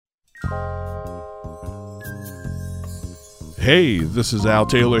Hey, this is Al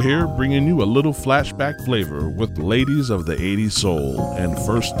Taylor here, bringing you a little flashback flavor with ladies of the 80s soul. And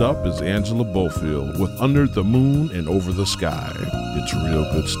first up is Angela Bofill with Under the Moon and Over the Sky. It's real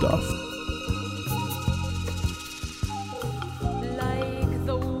good stuff.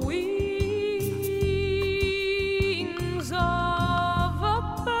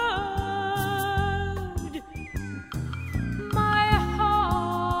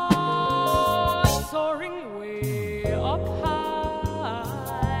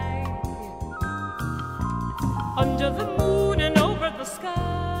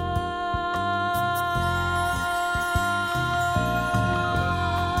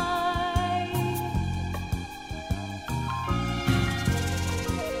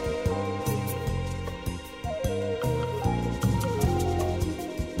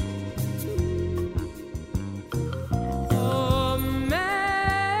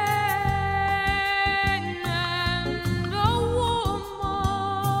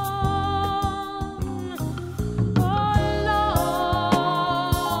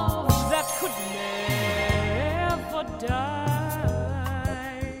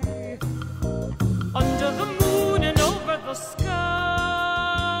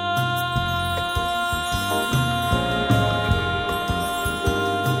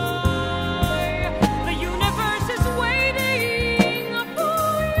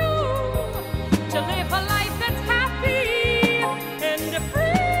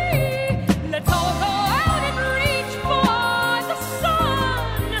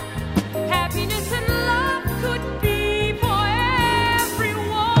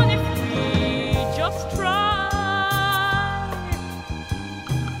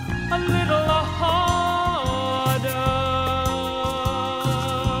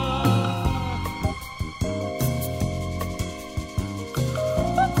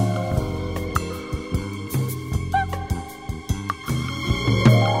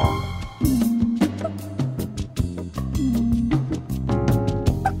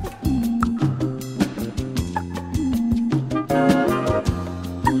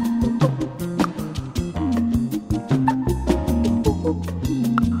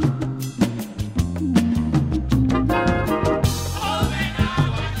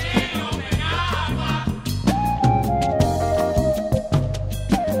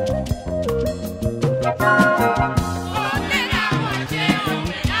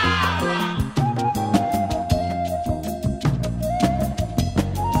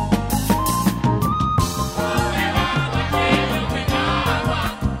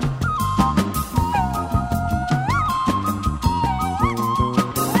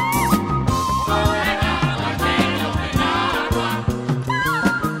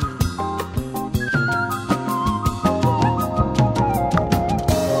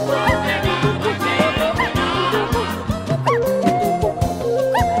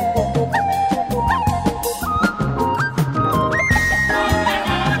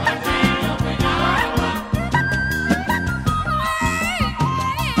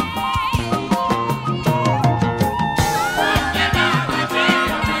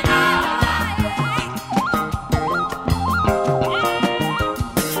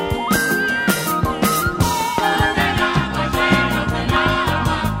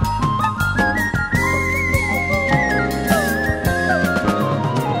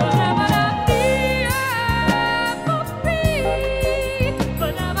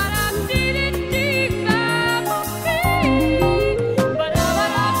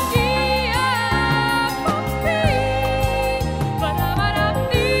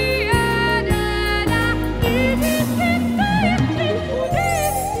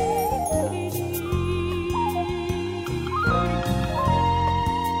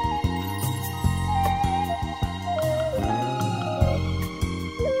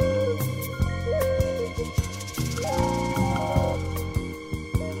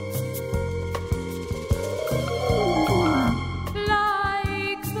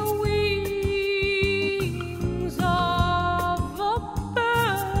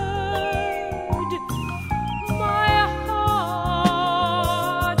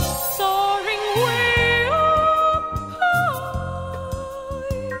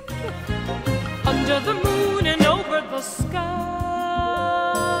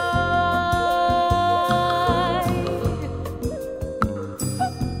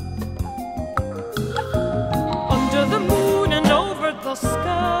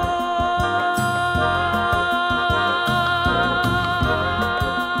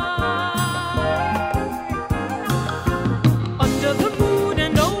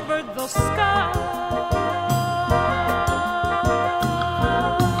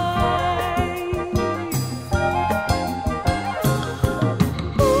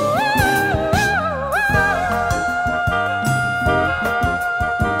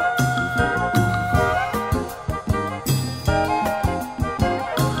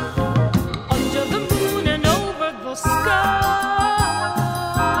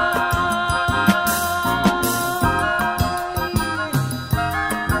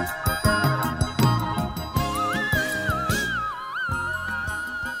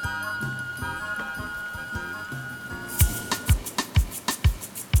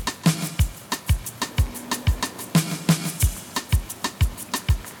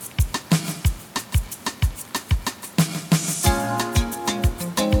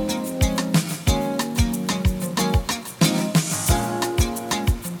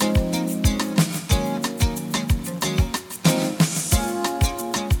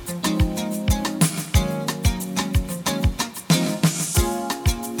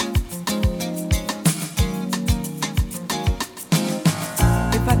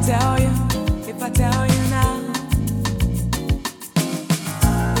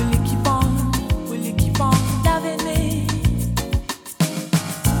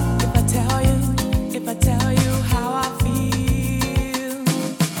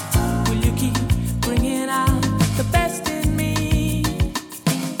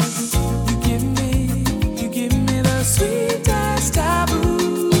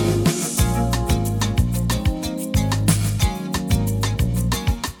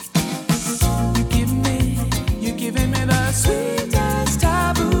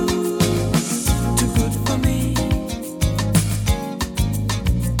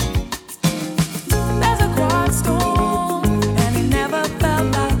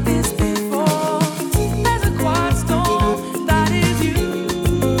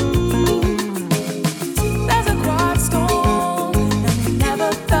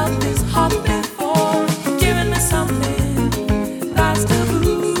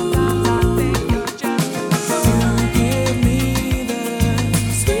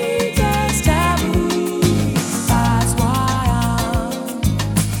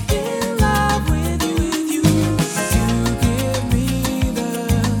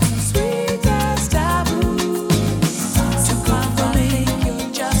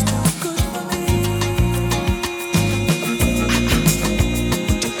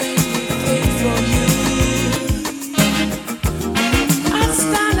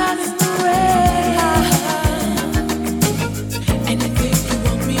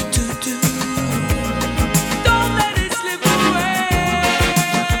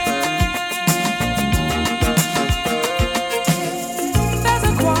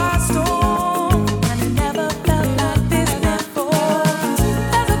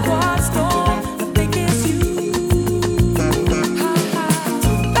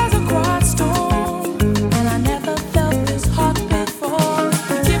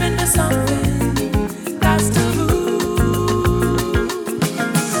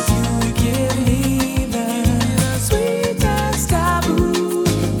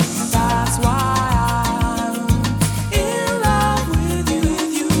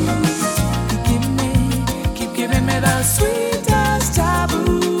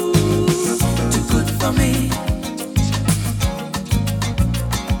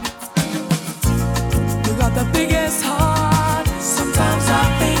 biggest heart. Sometimes I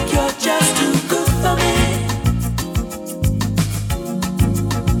think you're just too good for me.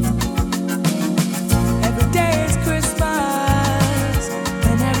 Every day is Christmas,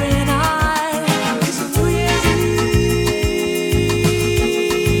 and every night is New Year's Eve.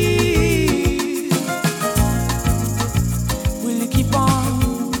 Will you keep on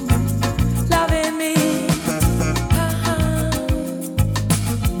loving me?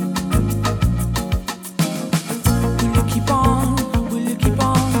 Will you keep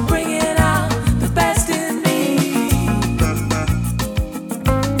on bringing out the best in me?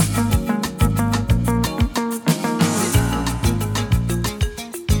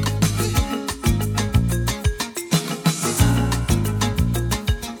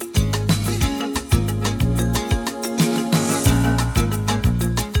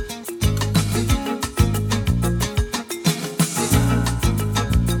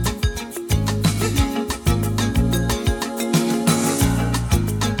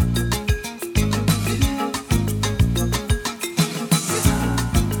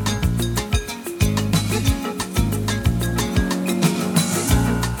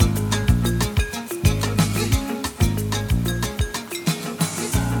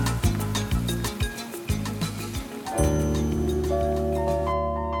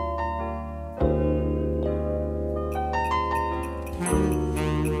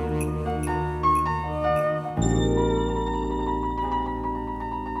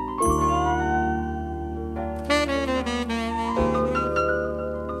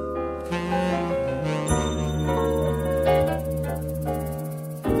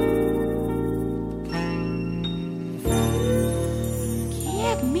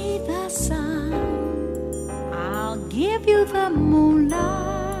 Give me the sun, I'll give you the moonlight.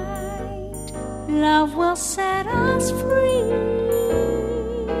 Love will set us free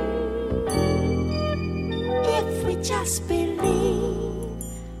if we just believe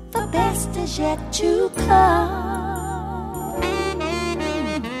the best is yet to come.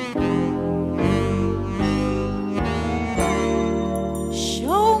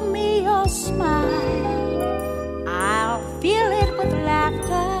 Show me your smile, I'll feel it with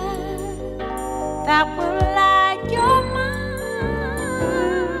laughter that will light your mind.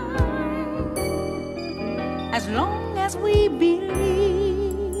 As long as we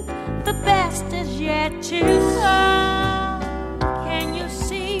believe the best is yet to come. Can you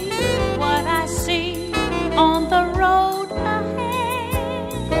see what I see on the road ahead?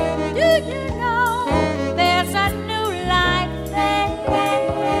 Do you know there's a new life there?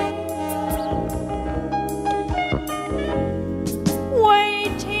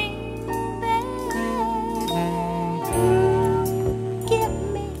 Waiting there. Give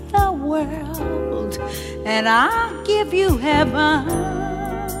me the world and I'll give you heaven.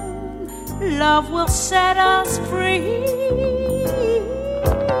 Love will set us free.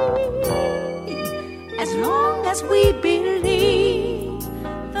 As long as we believe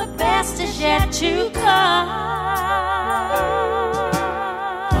the best is yet to come.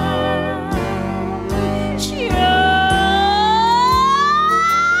 Show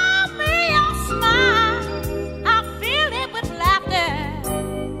me your smile, I'll fill it with laughter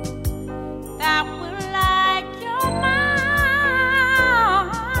that will light your mind.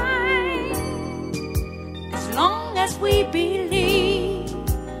 As long as we believe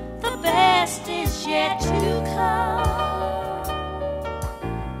the best is yet to come.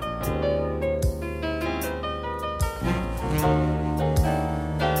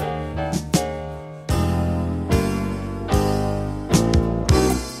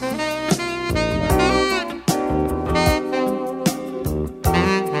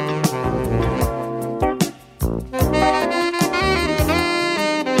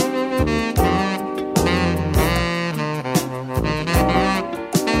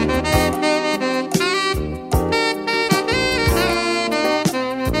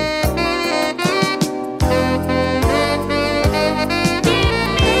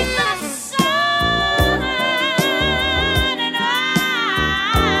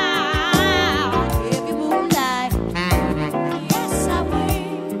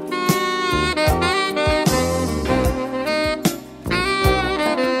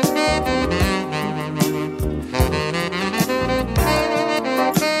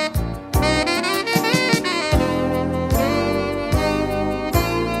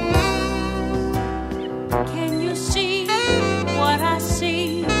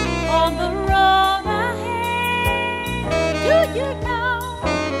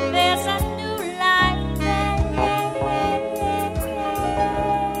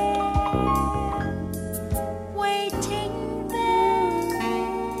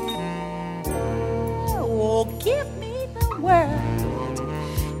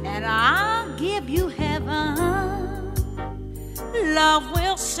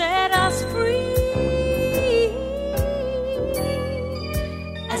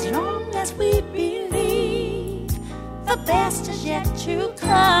 as we believe, the best is yet to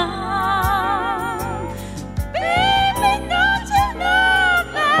come. Baby, don't you know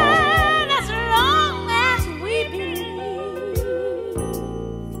that as long as we believe,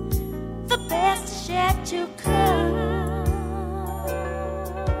 the best is yet to come.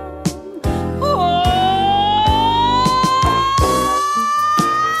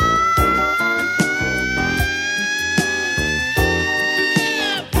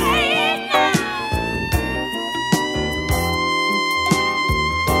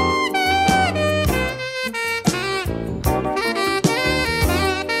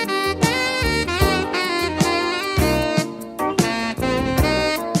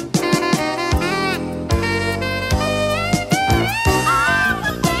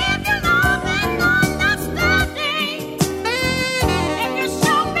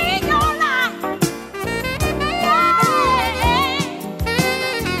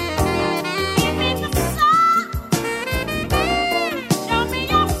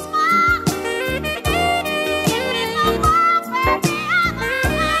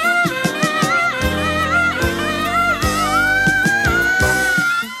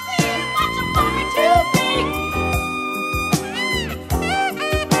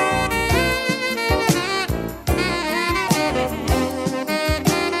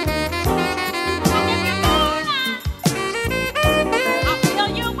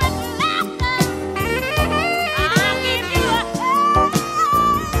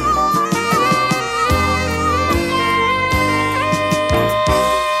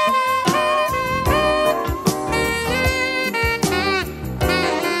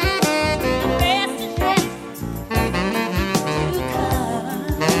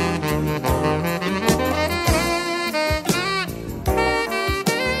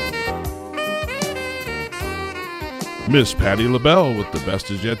 Miss Patti LaBelle with The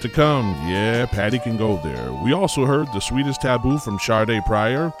Best Is Yet to Come. Yeah, Patti can go there. We also heard The Sweetest Taboo from Sade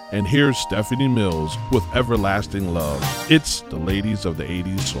Pryor, and here's Stephanie Mills with Everlasting Love. It's the ladies of the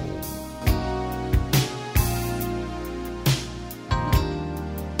 80s soul.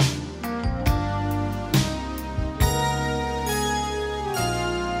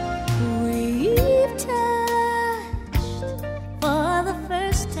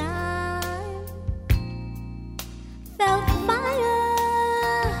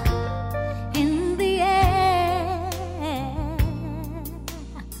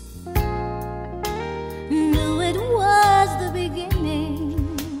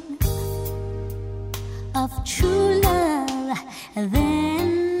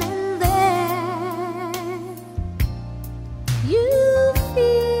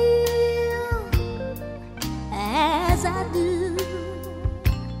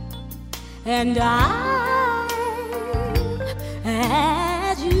 And I,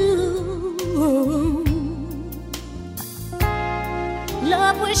 as you,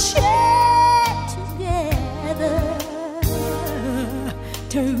 love we share together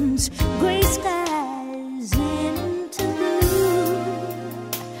turns gray skies into blue,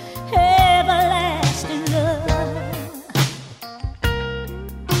 everlasting love.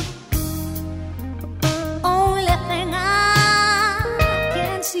 Only thing I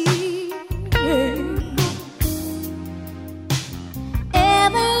can see,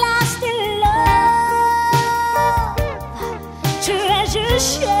 everlasting love, treasure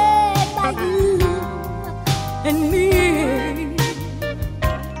shared by you and me.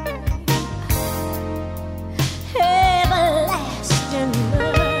 Everlasting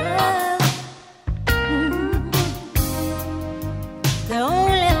love, the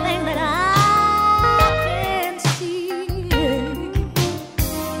only thing that I can see.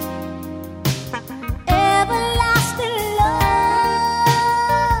 Everlasting love,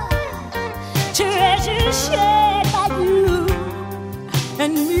 treasure shared by you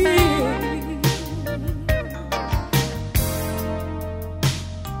and me.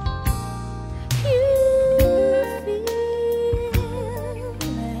 You feel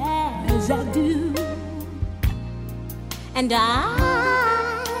as I do, and I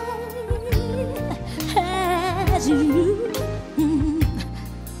as you.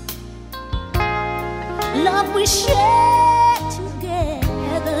 Love we share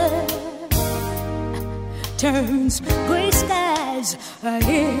together turns gray skies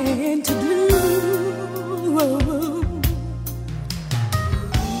into blue.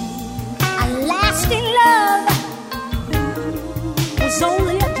 A lasting love was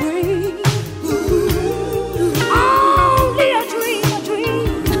only a dream, only a dream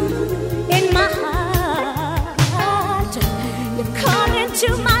in my heart. You come into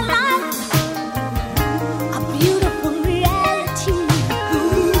my life, a beautiful reality.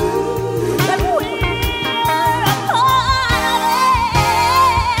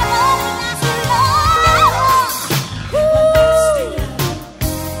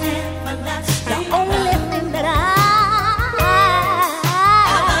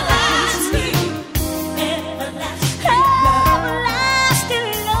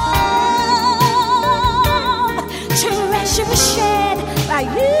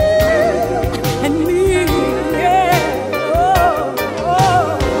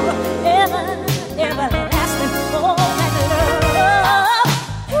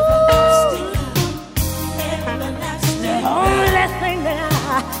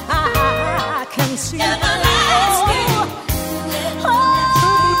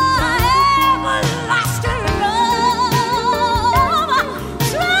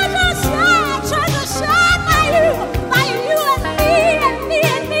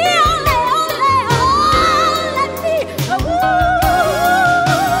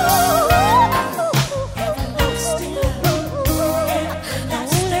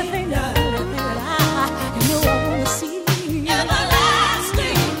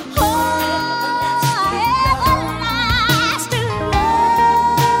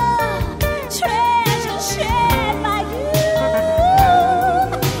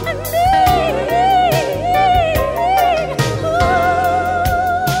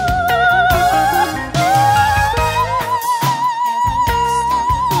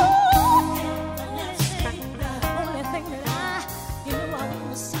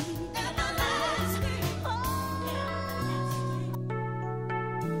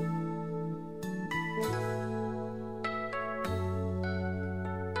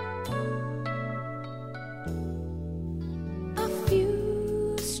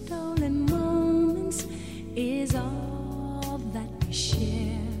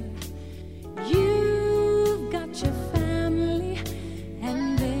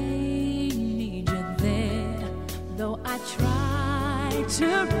 to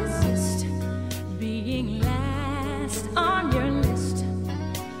resist being last on your list,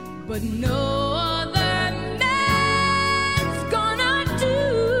 but no other man's gonna do.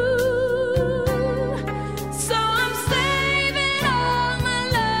 So I'm saving all my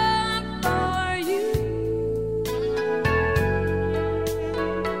love for you.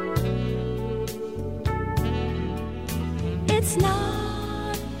 It's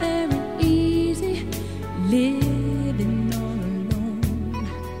not very easy living all alone.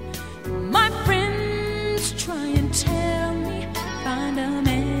 My friends try and tell me find a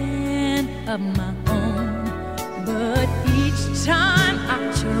man of my own, but each time I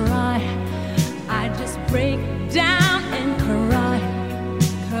try, I just break down and cry,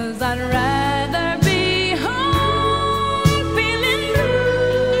 'cause I'd rather be home feeling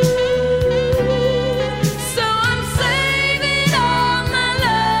blue. So I'm saving all my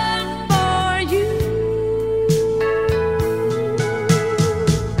love for you.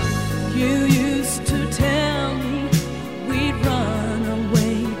 You used to tell me we'd run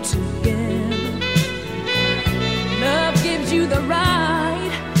away together. Love gives you the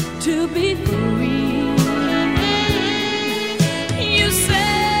right to be free. You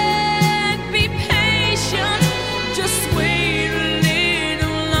said be patient, just wait a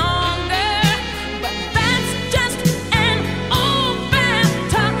little longer, but that's just an old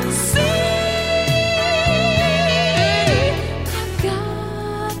fantasy. I've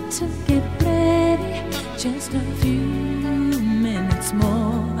got to get ready, just a few minutes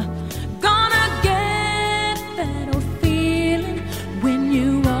more. Gonna get that old feeling when you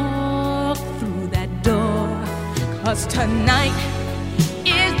walk through that door, 'cause tonight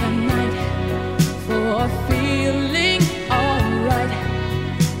is the night for feeling alright.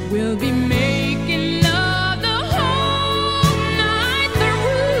 We'll be making love the whole night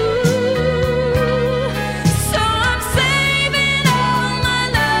through. So I'm saving all my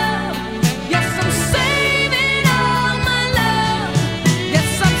love. Yes, I'm saving all my love.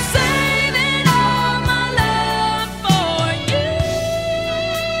 Yes, I'm saving all my love for you.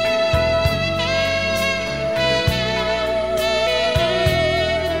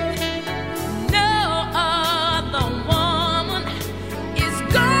 No other woman is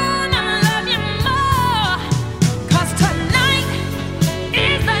gonna love you more, 'cause tonight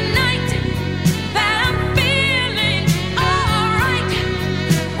is the night that I'm feeling alright.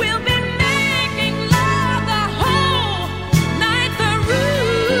 We'll be making love the whole night through.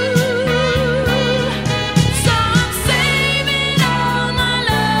 So I'm saving all my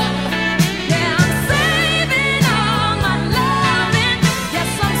love. Yeah, I'm saving all my loving.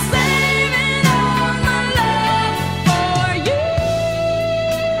 Yes, I'm saving all my love for you.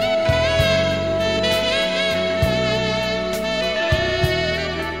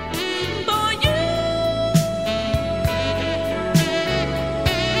 For you.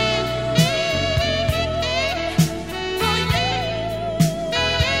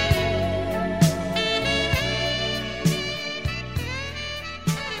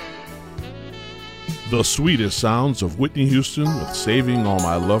 The sweetest sounds of Whitney Houston with Saving All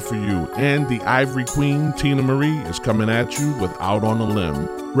My Love for You, and the Ivory Queen, Teena Marie, is coming at you with Out on a Limb.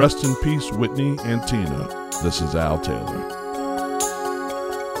 Rest in peace, Whitney and Teena. This is Al Taylor.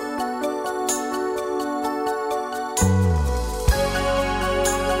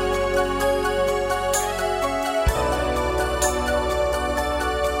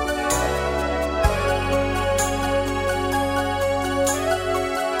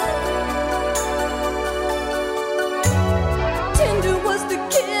 Tender was the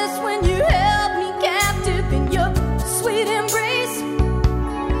kiss when you held me captive in your sweet embrace.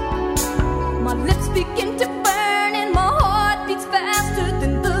 My lips begin to burn and my heart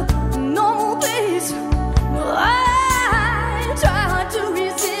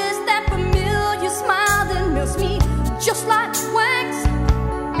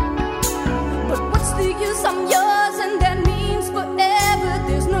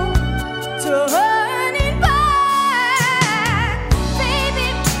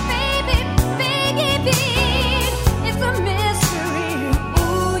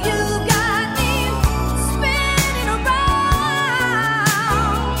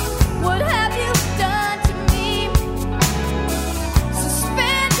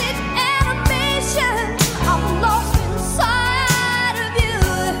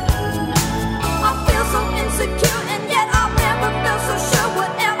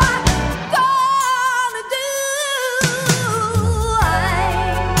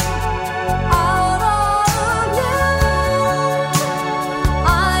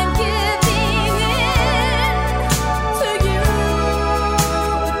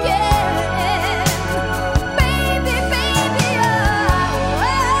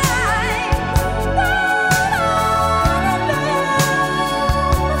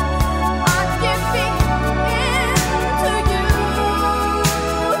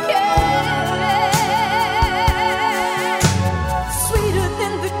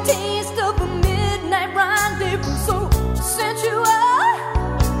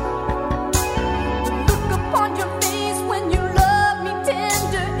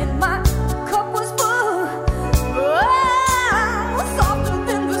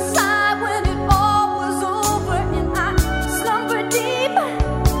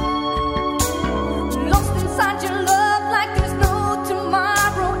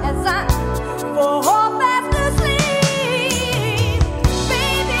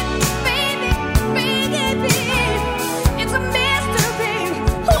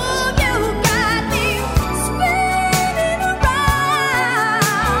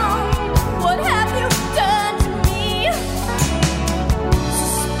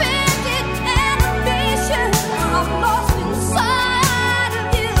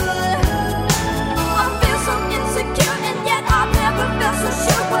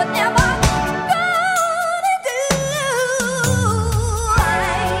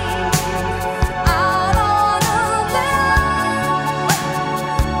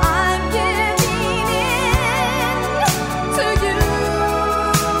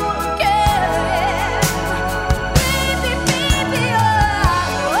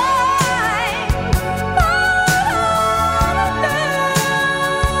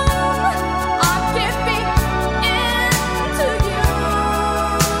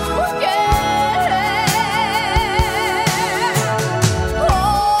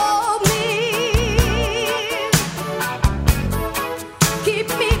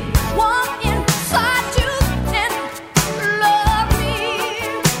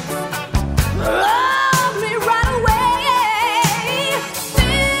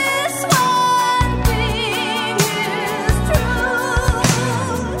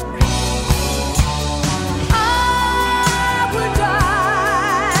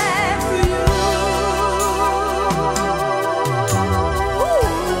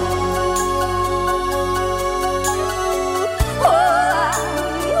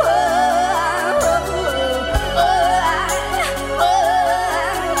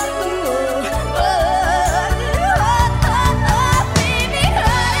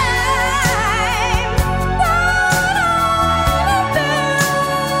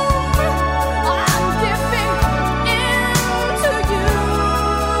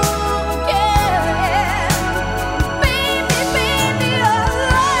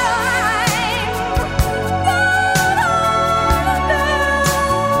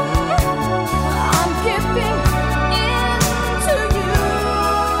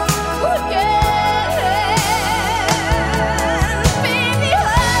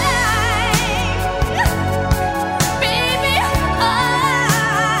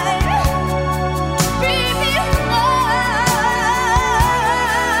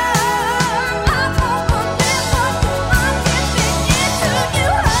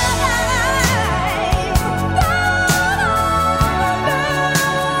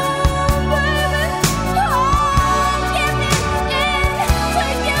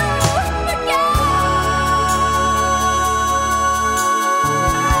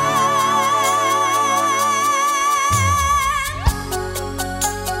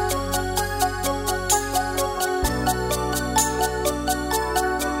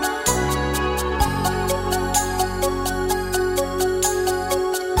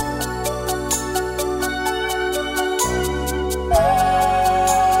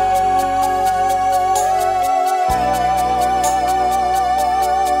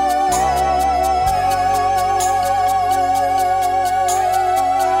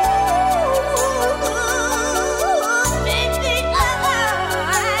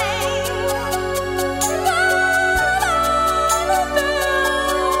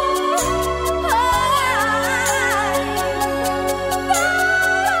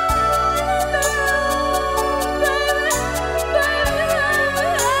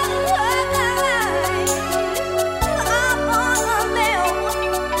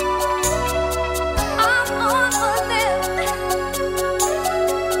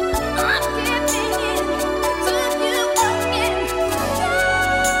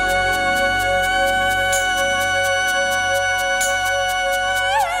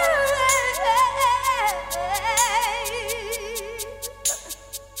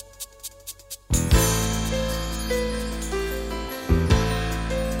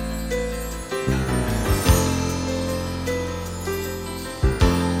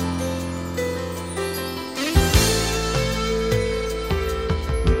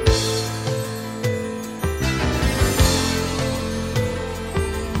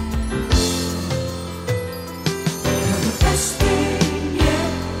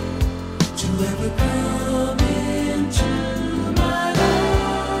ever come into my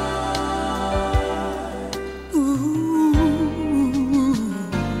life. Ooh,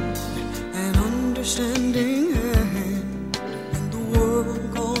 an understanding hand when the world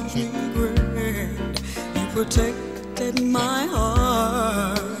calls me grand. You protected my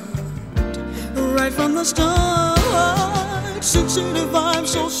heart right from the start. 685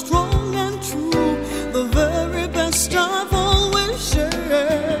 so strong and true, the very best I've always shared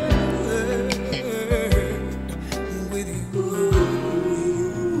with you.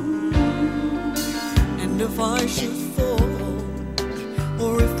 And if I should fall,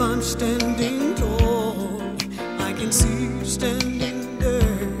 or if I'm standing tall, I can see you standing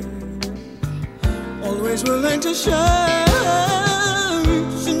there, always willing to share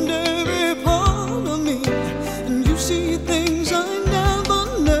each and every part of me. And you see things I never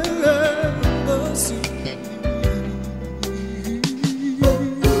see.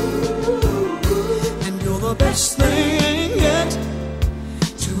 And you're the best thing yet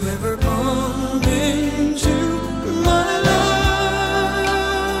to ever come into my life.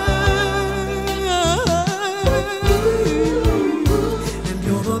 And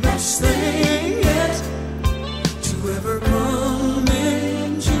you're the best thing yet to ever come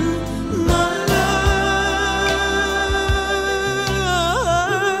into my life.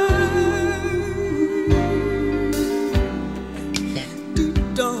 Deep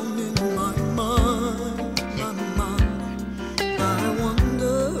down in my mind, I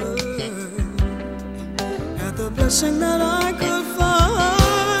wonder at the blessing that I could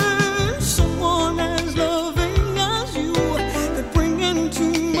find someone as loving as you that bring into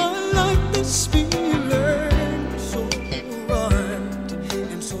my life this feeling so right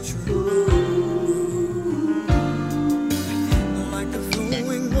and so true, like the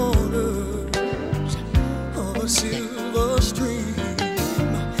flowing waters of a silver stream,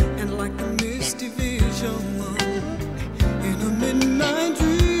 and like the misty vision in a midnight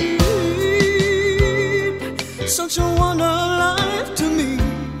dream. Such a wonder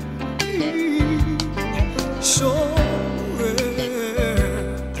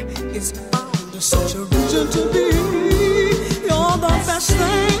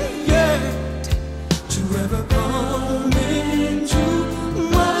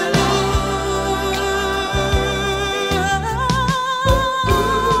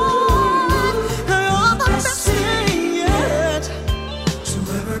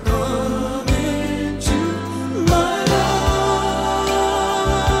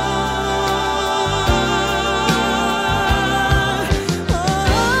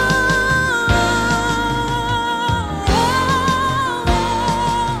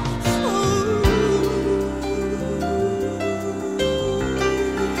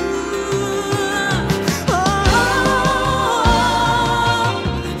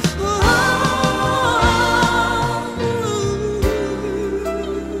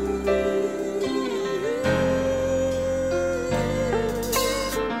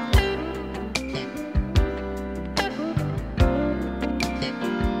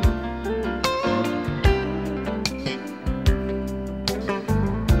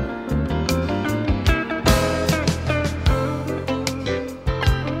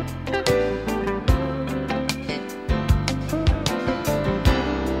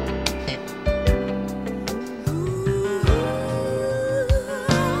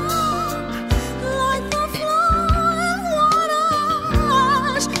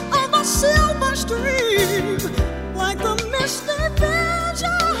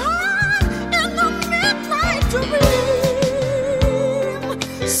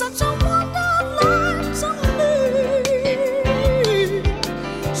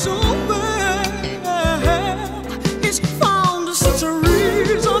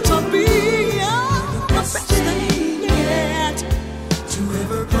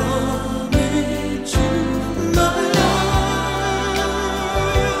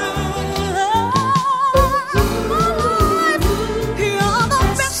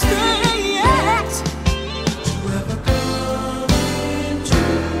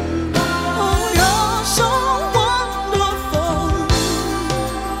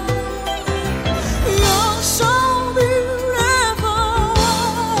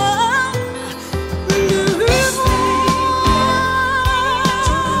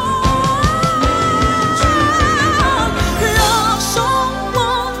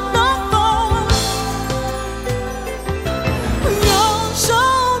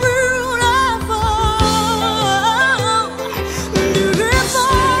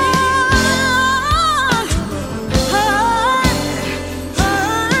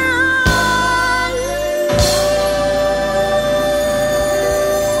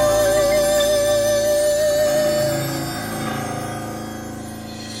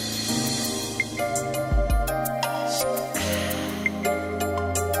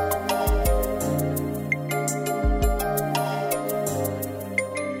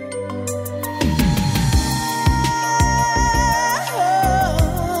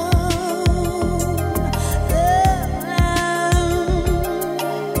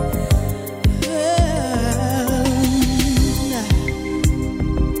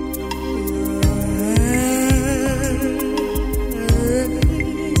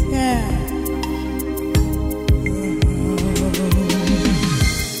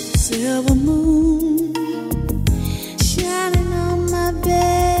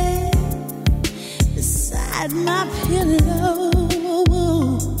at my pillow,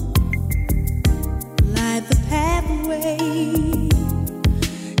 light the pathway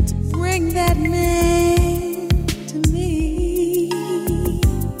to bring that man to me.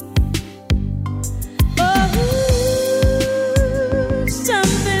 Oh,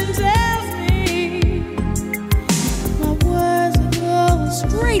 something tells me my words are going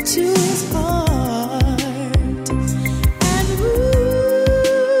straight to his heart.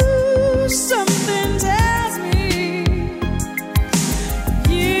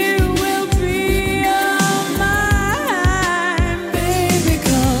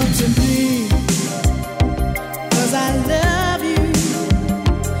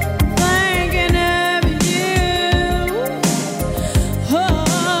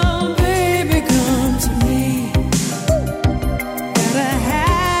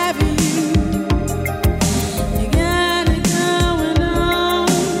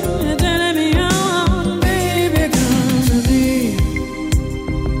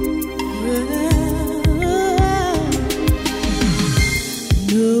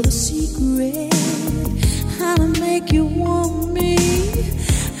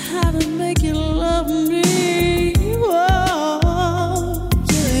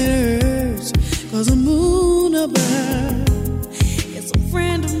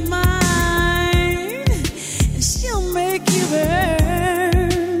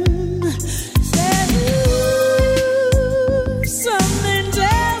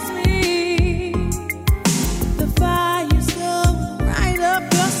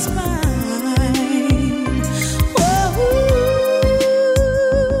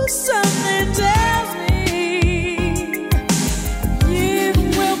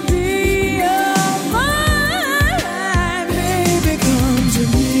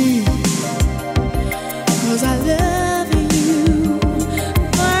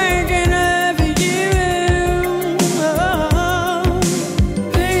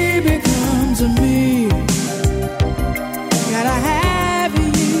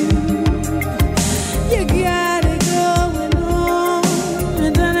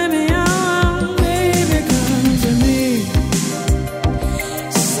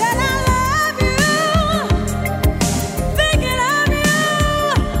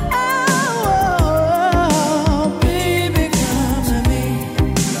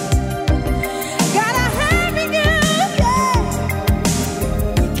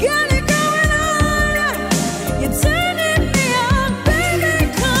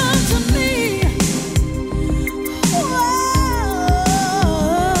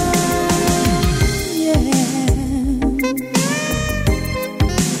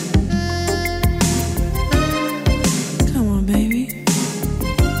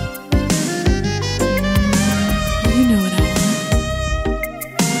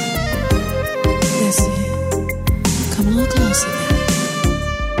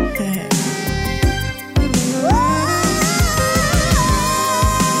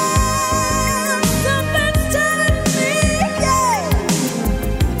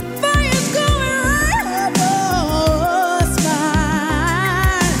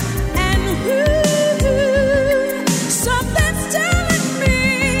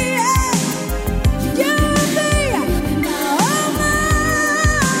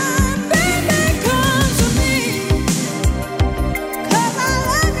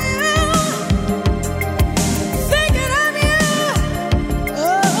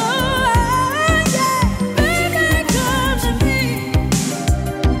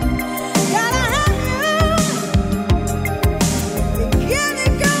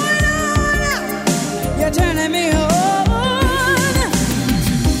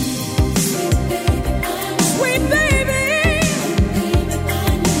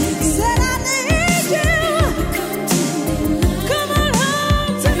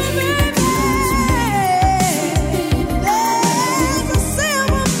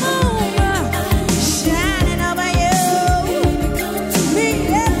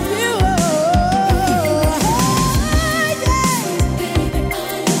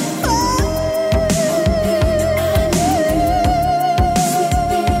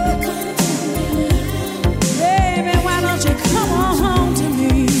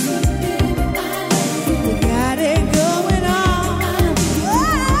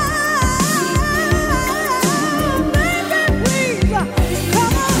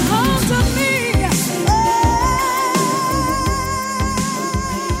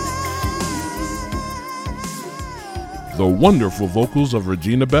 the wonderful vocals of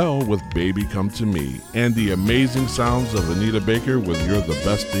Regina Belle with Baby Come to Me, and the amazing sounds of Anita Baker with You're the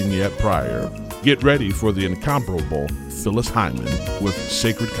Best Thing Yet prior. Get ready for the incomparable Phyllis Hyman with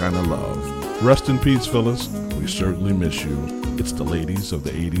Sacred Kind of Love. Rest in peace, Phyllis. We certainly miss you. It's the ladies of the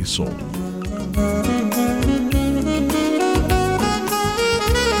 80s soul.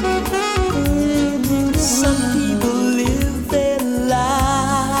 Some people live their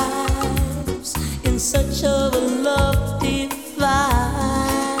lives in search of a love divine,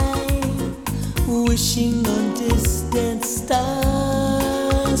 wishing on distant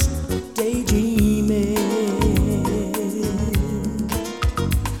stars, daydreaming.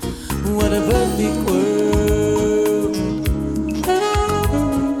 What a perfect world.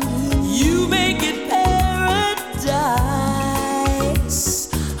 You make it paradise.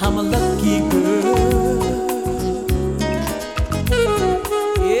 I'm a lucky girl.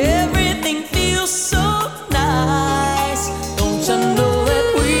 Everything feels so nice. Don't you know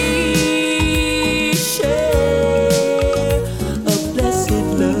that we share a blessed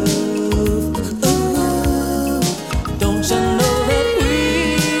love? Ooh, don't you know that we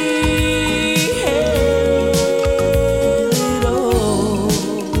have it all?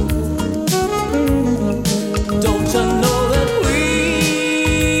 Don't you know that we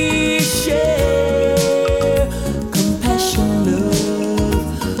share compassion,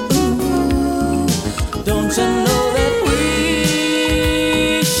 love? Ooh, don't you know that we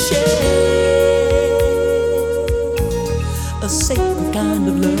share a sacred kind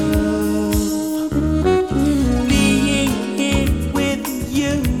of love? Being here with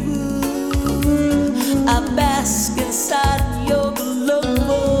you, I bask inside your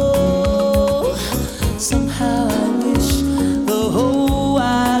glow. Somehow I wish the whole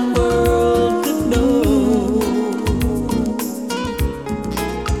wide world could know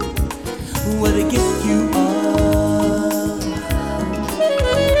what a gift you are.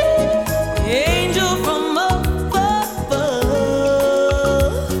 Angel from above,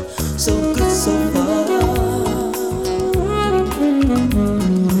 so good so far.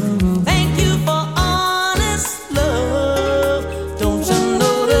 Thank you for honest love. Don't you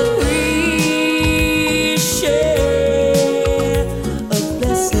know that we share a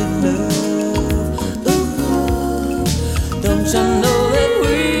blessed love? Ooh, don't you know that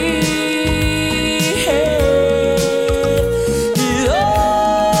we have it all?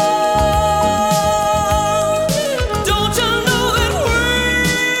 Don't you know that we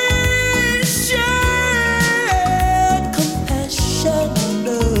share compassion,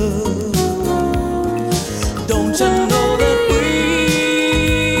 love? Don't you know that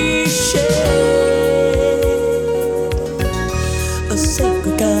we share a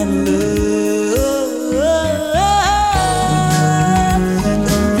sacred kind of love?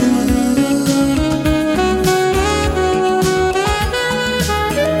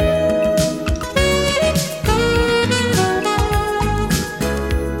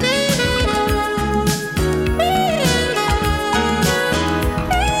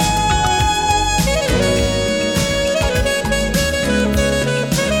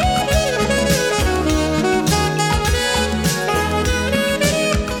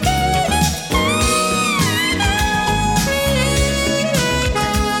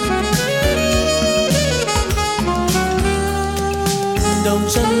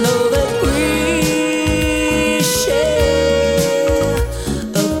 Don't you know that we share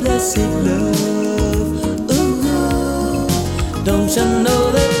a blessed love? Ooh, don't you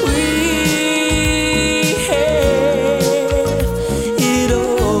know that we have it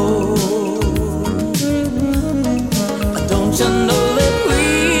all? Don't you know that we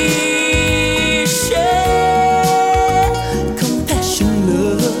share compassion,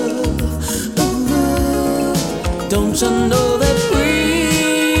 love? Ooh, don't you know that we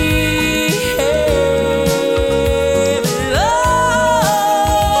have it all?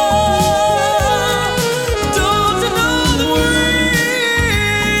 Don't you know that we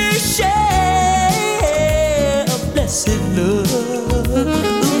share a blessed love? Ooh,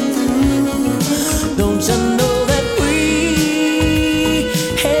 don't you know that we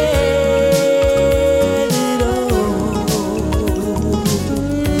have it all?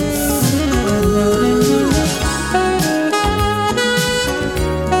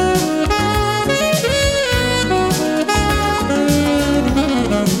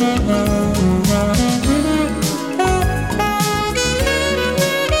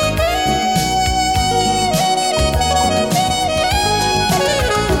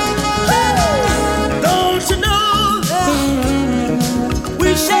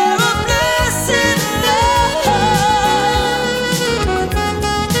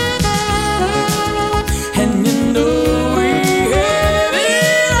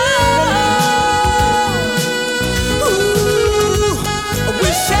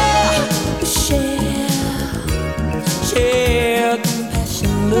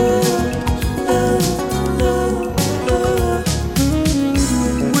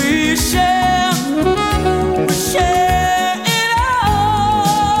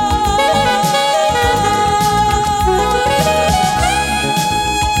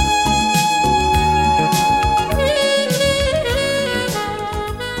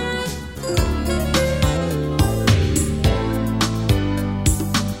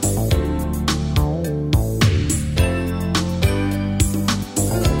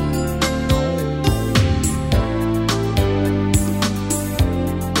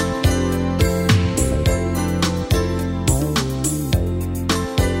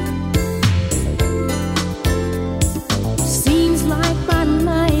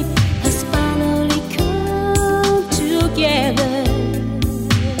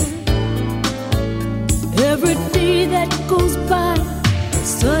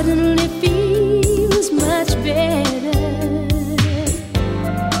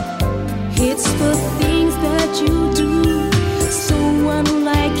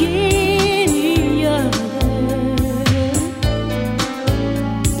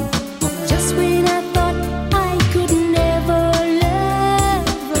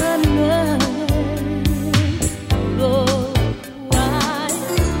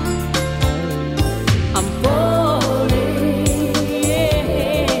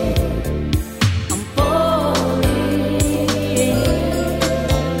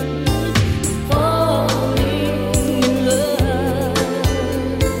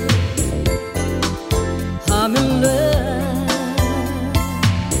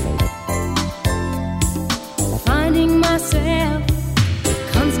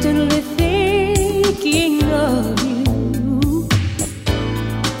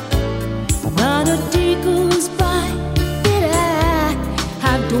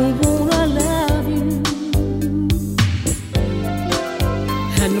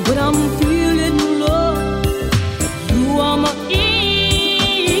 And when I'm feeling low, you are my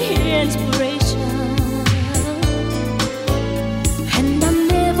inspiration. And I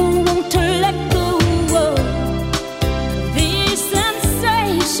never want to let go of this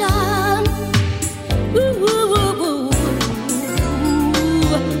sensation. Ooh, ooh, ooh, ooh.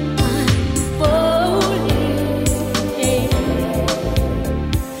 I'm falling.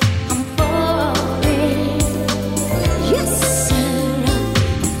 I'm falling. Yes, sir,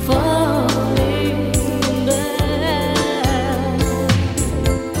 I'm falling in love.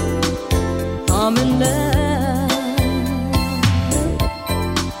 I'm in love.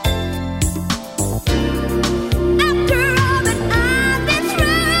 After all that I've been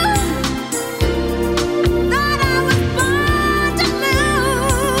through, thought I was born to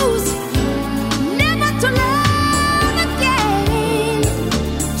lose, never to love again.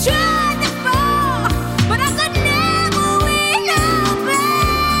 Tried before, but I could never win, oh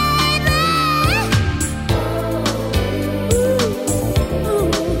baby.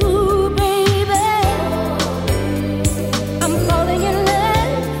 Ooh, baby, I'm falling in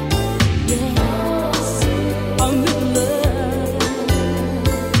love. Yes, I'm in love.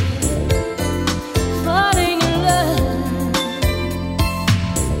 Falling in love.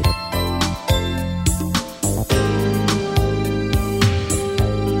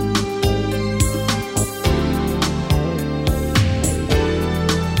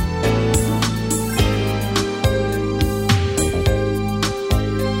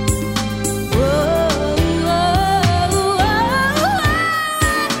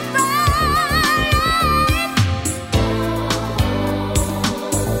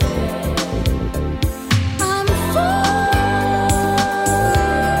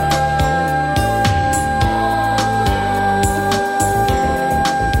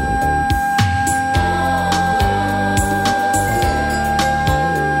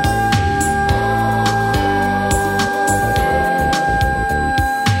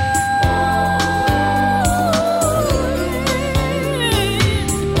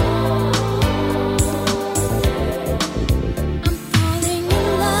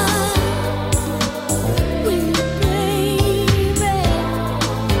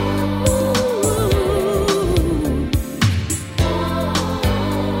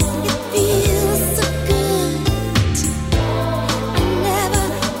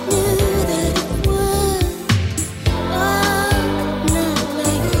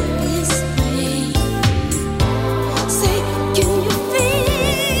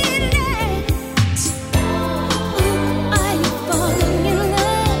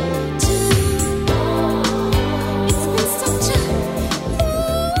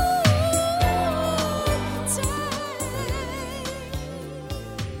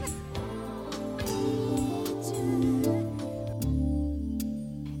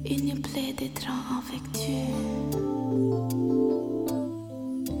 Une plaie d'être affectueux.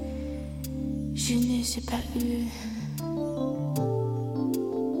 Je ne sais pas eu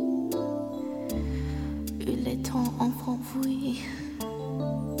le temps enfoui.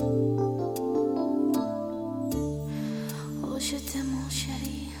 Oh, je t'aime, mon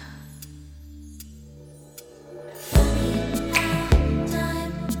chéri.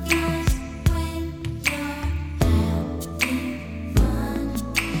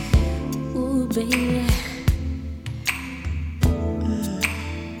 Ooh, baby.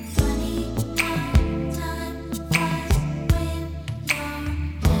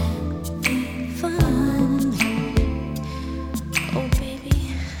 Fun. Oh, baby.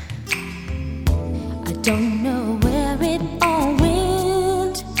 I don't know where it all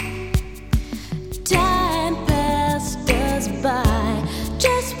went. Time passed us by.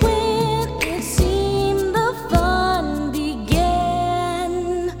 Just when it seemed the fun began.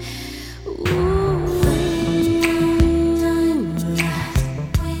 Ooh.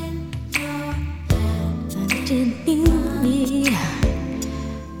 I didn't need me.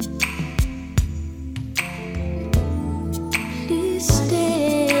 Please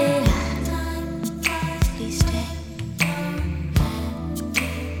stay. Please stay.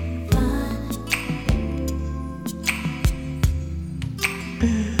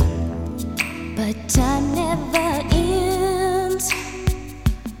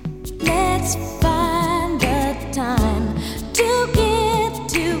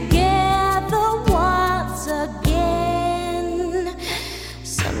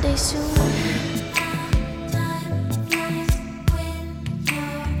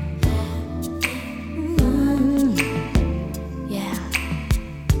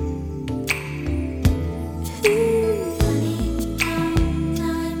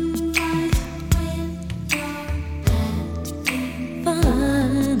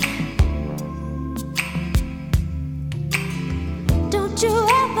 Don't you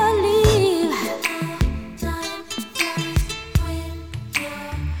ever leave.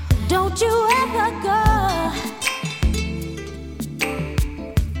 Don't you ever go.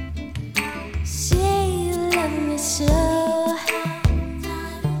 Say you love me so.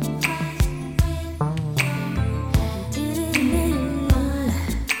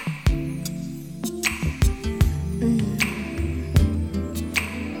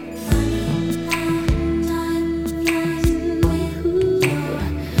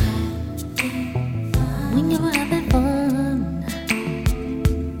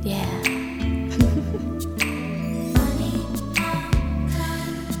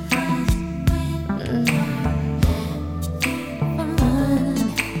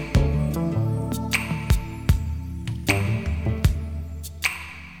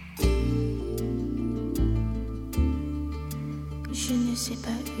 Je ne sais pas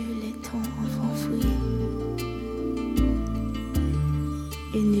où les temps enfouis.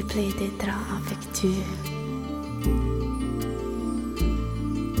 Une nuit plaie des draps affectueux.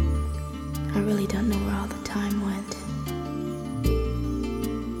 I really don't know where all the time went.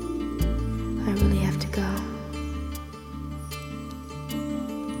 I really have to go.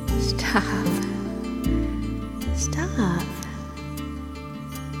 Stop. Stop.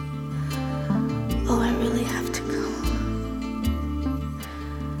 Oh, I really have to go.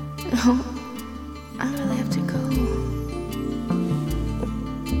 No, I really have to go.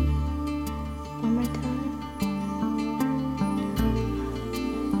 One more time.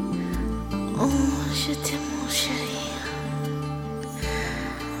 Oh, je t'aime, mon chéri.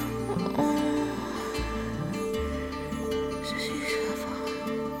 Oh, je suis chauffeur.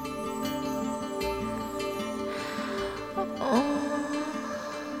 Oh.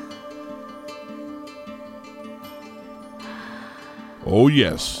 Oh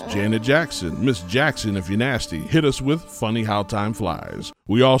yes, Janet Jackson, Miss Jackson if you're nasty, hit us with Funny How Time Flies.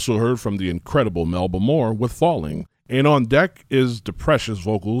 We also heard from the incredible Melba Moore with Falling. And on deck is the precious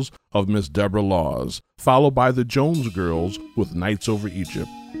vocals of Miss Debra Laws, followed by the Jones Girls with Nights Over Egypt.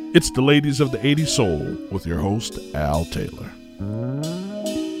 It's the ladies of the 80s Soul with your host, Al Taylor.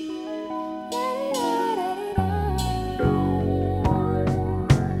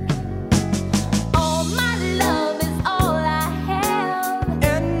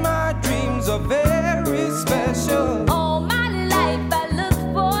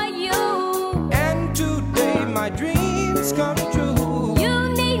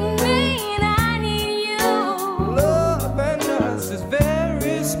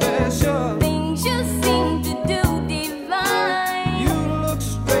 Things you seem to do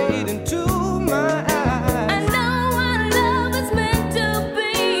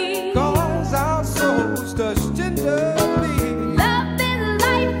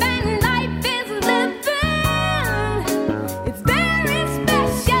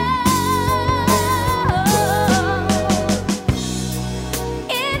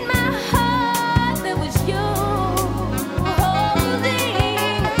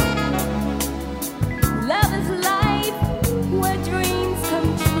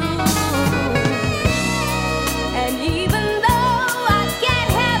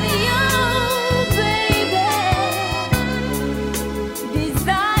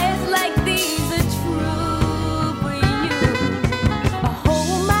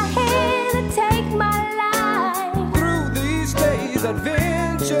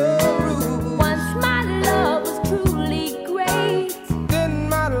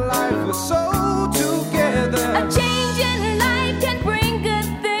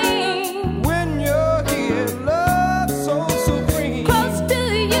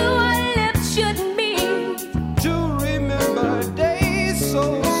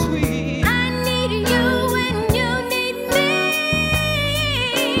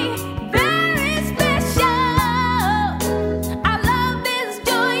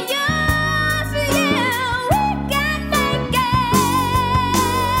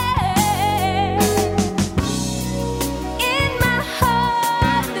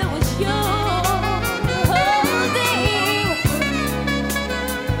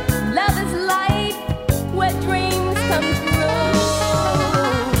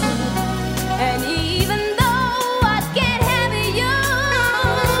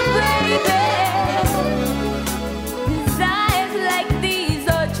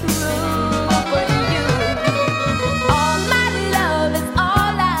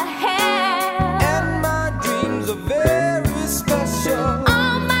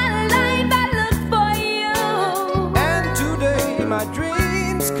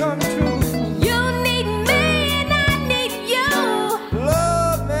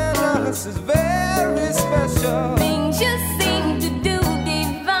this is very special.